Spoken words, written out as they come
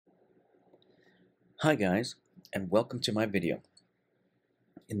Hi guys, and welcome to my video.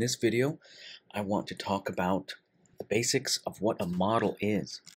 In this video, I want to talk about the basics of what a model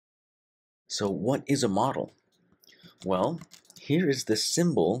is. So what is a model? Well, here is the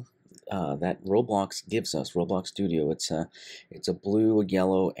symbol that Roblox gives us, Roblox Studio. It's a blue, a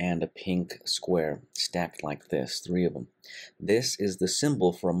yellow, and a pink square stacked like this, three of them. This is the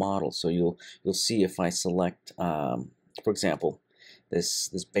symbol for a model. So you'll see if I select, for example, this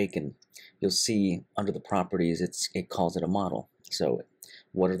bacon, you'll see under the properties it calls it a model. So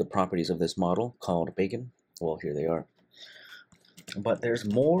what are the properties of this model called bacon? Well, here they are. But there's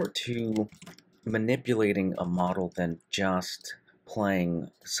more to manipulating a model than just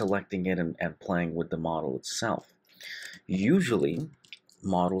selecting it and playing with the model itself. Usually,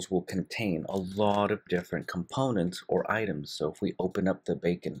 models will contain a lot of different components or items. So if we open up the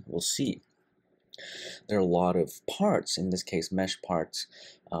bacon, we'll see there are a lot of parts, in this case mesh parts,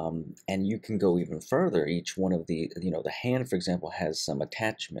 and you can go even further. Each one of the hand, for example, has some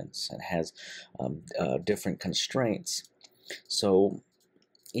attachments and has different constraints. So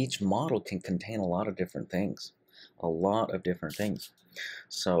each model can contain a lot of different things,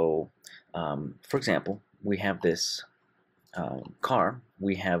 So, for example, we have this car.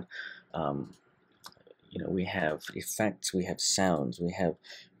 We have effects, we have sounds, we have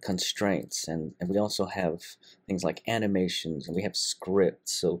constraints, and we also have things like animations, and we have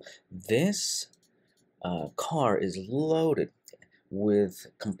scripts. So this car is loaded with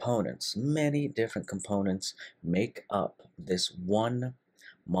components. Many different components make up this one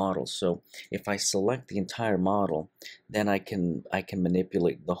model. So if I select the entire model, then I can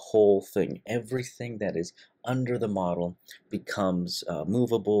manipulate the whole thing. Everything that is under the model becomes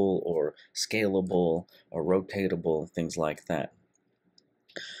movable or scalable or rotatable, things like that.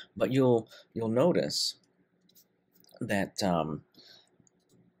 But you'll notice that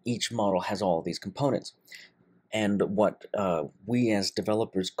each model has all these components. And what we as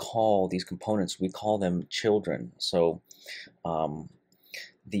developers call these components, we call them children. So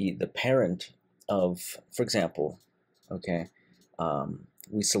the parent of, for example, okay,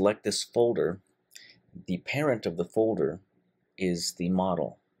 we select this folder. The parent of the folder is the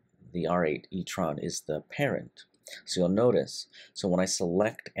model. The R8 e-tron is the parent. So you'll notice, so when I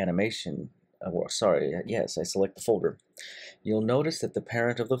select animation, I select the folder, you'll notice that the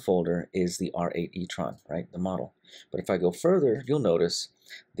parent of the folder is the R8 e-tron, right, the model. But if I go further, you'll notice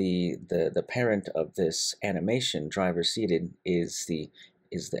the parent of this animation, driver seated, is the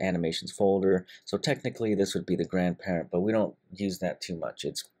animations folder. So technically this would be the grandparent, but we don't use that too much.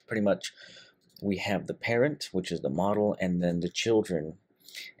 It's pretty much, we have the parent, which is the model, and then the children,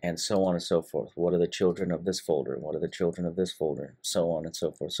 and so on and so forth. What are the children of this folder? What are the children of this folder? So on and so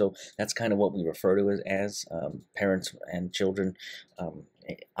forth. So that's kind of what we refer to as parents and children.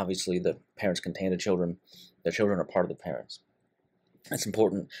 Obviously the parents contain the children. The children are part of the parents. It's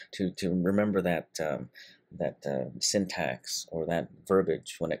important to remember that syntax or that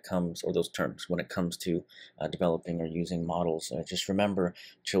verbiage when it comes, or those terms when it comes to developing or using models. Just remember,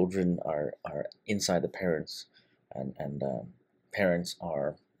 children are inside the parents, and parents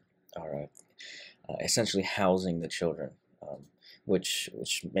are essentially housing the children, which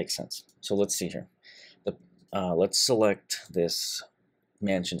makes sense. So let's see here. Let's select this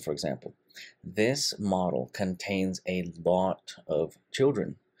mansion, for example. This model contains a lot of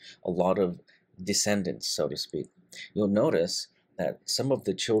children, a lot of descendants, so to speak. You'll notice that some of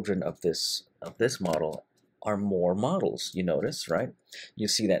the children of this model are more models. You notice, right? You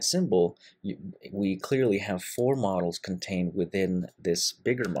see that symbol. We clearly have 4 models contained within this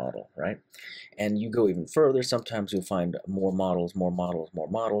bigger model, right? And you go even further, sometimes you'll find more models,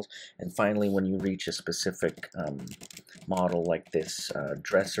 and finally when you reach a specific model like this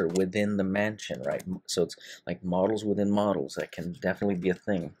dresser within the mansion, right? So it's like models within models. That can definitely be a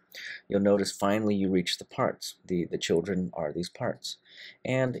thing. You'll notice finally you reach the parts. The children are these parts.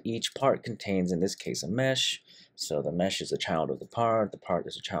 And each part contains, in this case, a mesh. So the mesh is a child of the part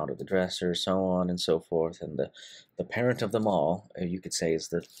is a child of the dresser, so on and so forth. And the parent of them all, you could say, is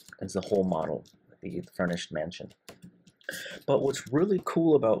the whole model, the furnished mansion. But what's really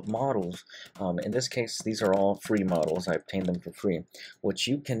cool about models, in this case, these are all free models. I obtained them for free. What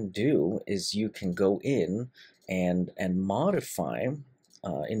you can do is you can go in and modify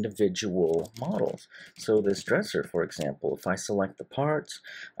individual models. So this dresser, for example, if I select the parts,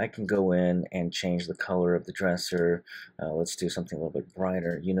 I can go in and change the color of the dresser. Let's do something a little bit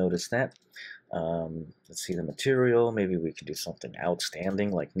brighter. You notice that? Let's see the material. Maybe we could do something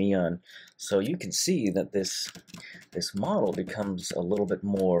outstanding like neon. So you can see that this model becomes a little bit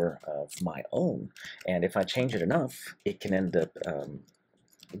more of my own. And if I change it enough, it can end up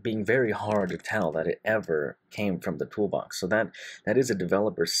being very hard to tell that it ever came from the toolbox. So that is a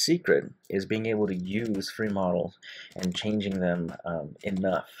developer's secret, is being able to use free models and changing them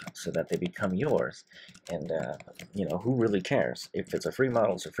enough so that they become yours. And you know, who really cares? If it's a free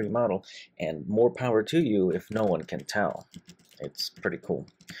model, it's a free model, and more power to you if no one can tell. It's pretty cool.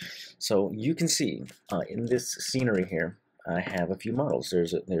 So you can see in this scenery here, I have a few models.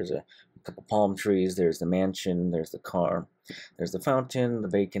 There's a couple palm trees, there's the mansion, there's the car, there's the fountain, the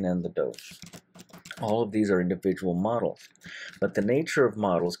bacon, and the Doge. All of these are individual models. But the nature of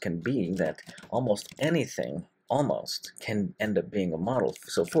models can be that almost anything can end up being a model.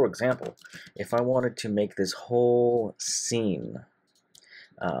 So for example, if I wanted to make this whole scene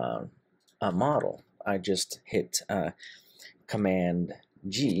a model, I just hit Command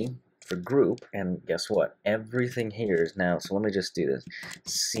G for group, and guess what? Everything here is now, so let me just do this,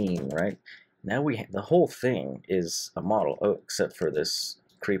 scene, right? Now the whole thing is a model, oh, except for this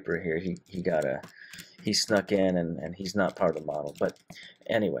creeper here. He snuck in and he's not part of the model. But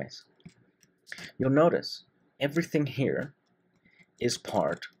anyways, you'll notice everything here is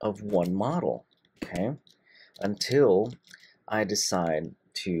part of one model, okay? Until I decide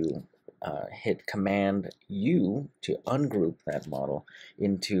to hit Command U to ungroup that model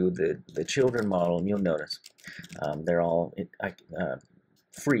into the children model, and you'll notice they're all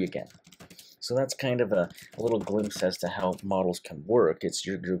free again. So that's kind of a little glimpse as to how models can work. It's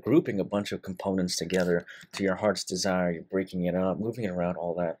you're grouping a bunch of components together to your heart's desire. You're breaking it up, moving it around,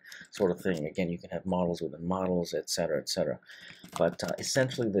 all that sort of thing. Again, you can have models within models, etc., etc. But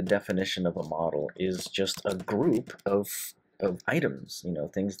essentially, the definition of a model is just a group of items, you know,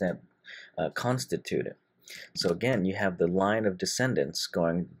 things that constitute it. So again, you have the line of descendants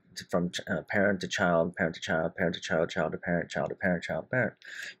going from parent to child, parent to child, parent to child, child to parent, child to parent, child to parent.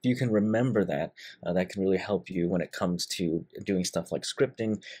 If you can remember that, that can really help you when it comes to doing stuff like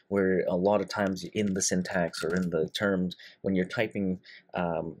scripting, where a lot of times in the syntax or in the terms, when you're typing,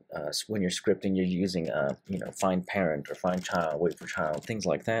 when you're scripting, you're using, you know, find parent or find child, wait for child, things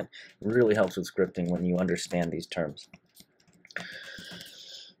like that. It really helps with scripting when you understand these terms.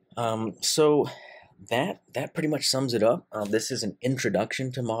 So that pretty much sums it up. This is an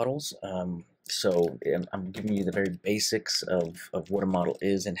introduction to models. So I'm giving you the very basics of what a model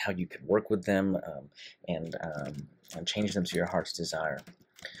is and how you can work with them and change them to your heart's desire.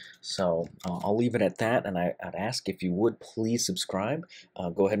 So I'll leave it at that, and I'd ask if you would please subscribe.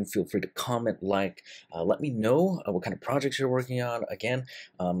 Go ahead and feel free to comment, like, let me know what kind of projects you're working on. Again,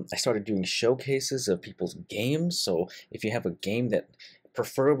 I started doing showcases of people's games, so if you have a game that,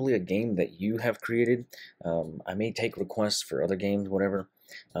 preferably a game that you have created, I may take requests for other games, whatever.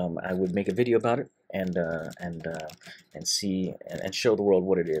 I would make a video about it and see and show the world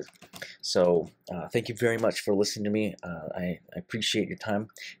what it is. So thank you very much for listening to me. I appreciate your time.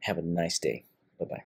 Have a nice day. Bye-bye.